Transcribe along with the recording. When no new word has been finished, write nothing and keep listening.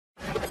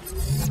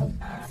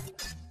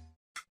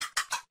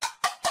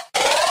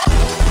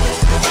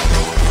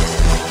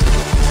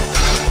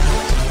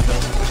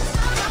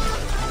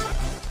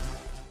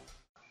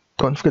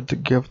Don't forget to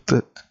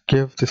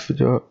give this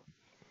video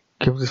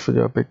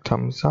a big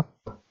thumbs up.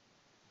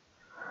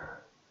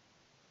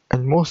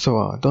 And most of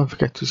all, don't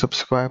forget to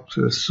subscribe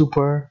to the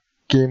Super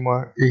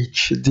Gamer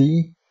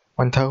HD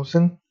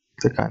 1000.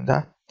 Click on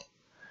that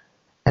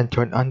and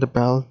turn on the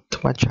bell to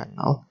my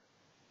channel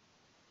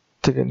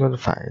to get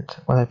notified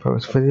when I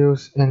post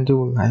videos and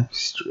do live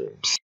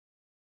streams.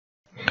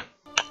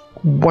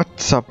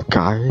 What's up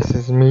guys,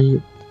 it's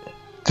me,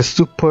 the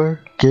Super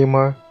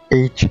Gamer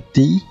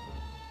HD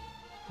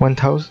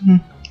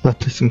 1000.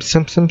 Let's play some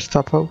Simpsons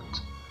stuff out.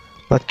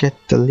 Let's get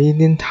the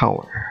Leaning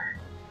Tower.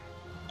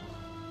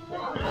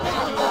 I'm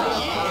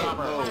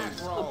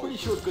pretty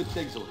sure good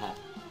things will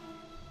happen.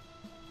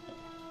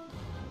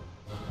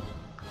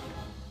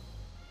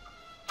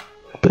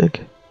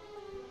 Big.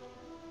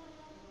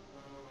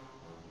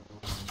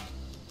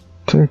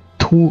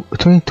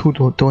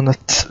 22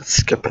 donuts,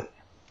 skip it.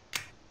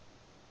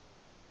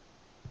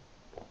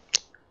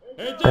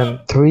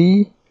 And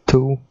 3,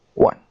 2,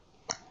 1.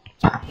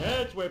 Bam.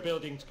 That's where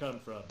buildings come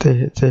from.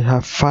 They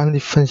have finally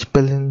finished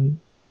building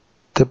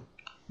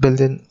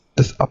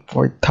this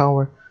upward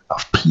tower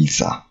of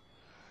Pisa.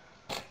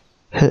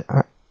 Hey,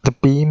 the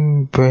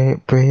beam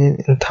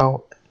brain in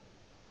tower.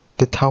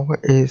 The tower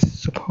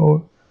is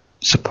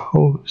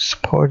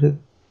supported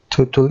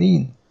to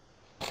lean.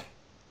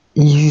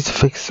 Easy to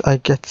fix. I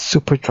get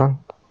super drunk,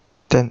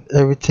 then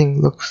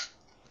everything look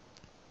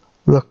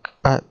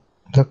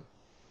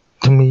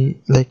to me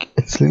like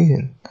it's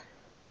leaning.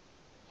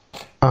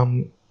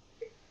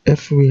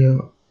 If we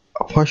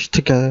push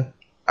together,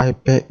 I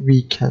bet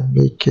we can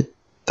make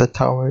the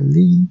tower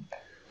lean.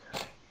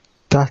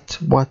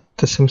 That's what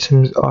the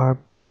Simpsons are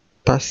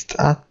best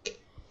at.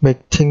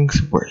 Make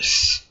things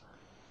worse.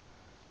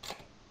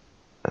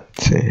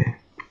 Let's see.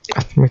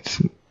 Let's make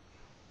some.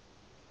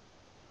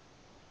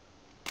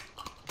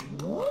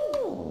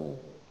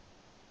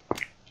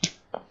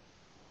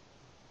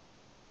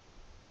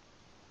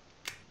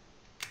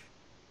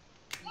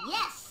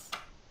 Yes.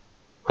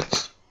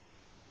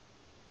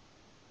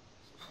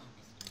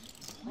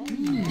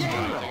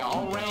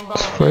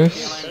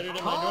 First,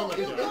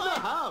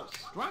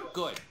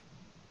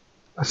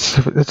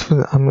 let's for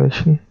the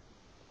animation.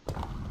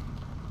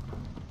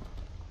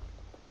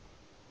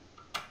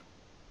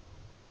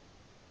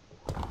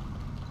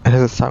 It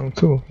has a sound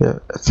too. Yeah,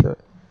 that's it.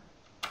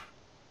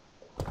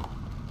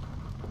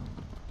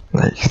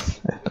 Nice.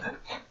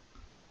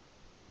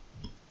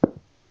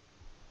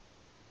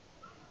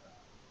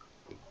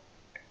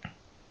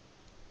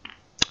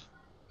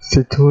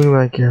 Stay tuned when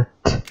I get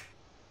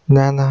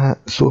Nana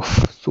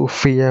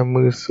Sophia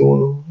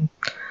Musul.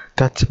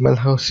 That's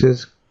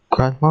Milhouse's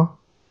grandma.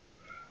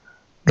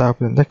 That'll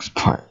be the next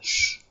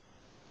prize.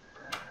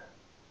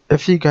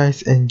 If you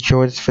guys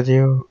enjoyed this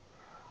video,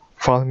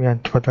 follow me on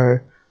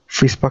Twitter,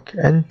 Facebook,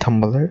 and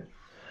Tumblr.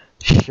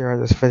 Share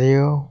this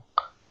video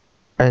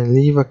and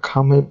leave a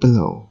comment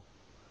below.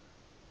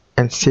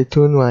 And stay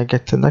tuned when I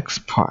get the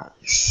next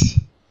prize.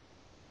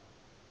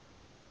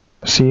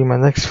 See you in my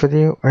next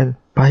video, and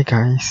bye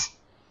guys.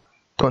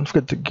 Don't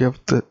forget to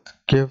give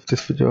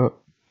this video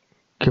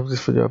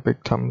a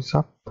big thumbs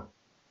up.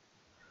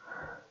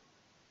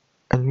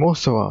 And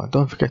most of all,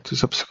 don't forget to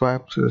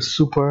subscribe to the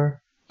Super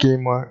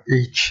Gamer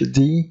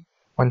HD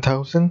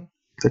 1000.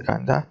 Click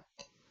on that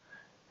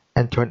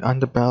and turn on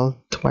the bell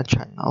to my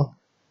channel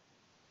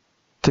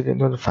to get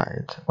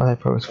notified when I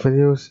post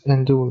videos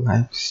and do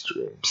live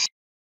streams.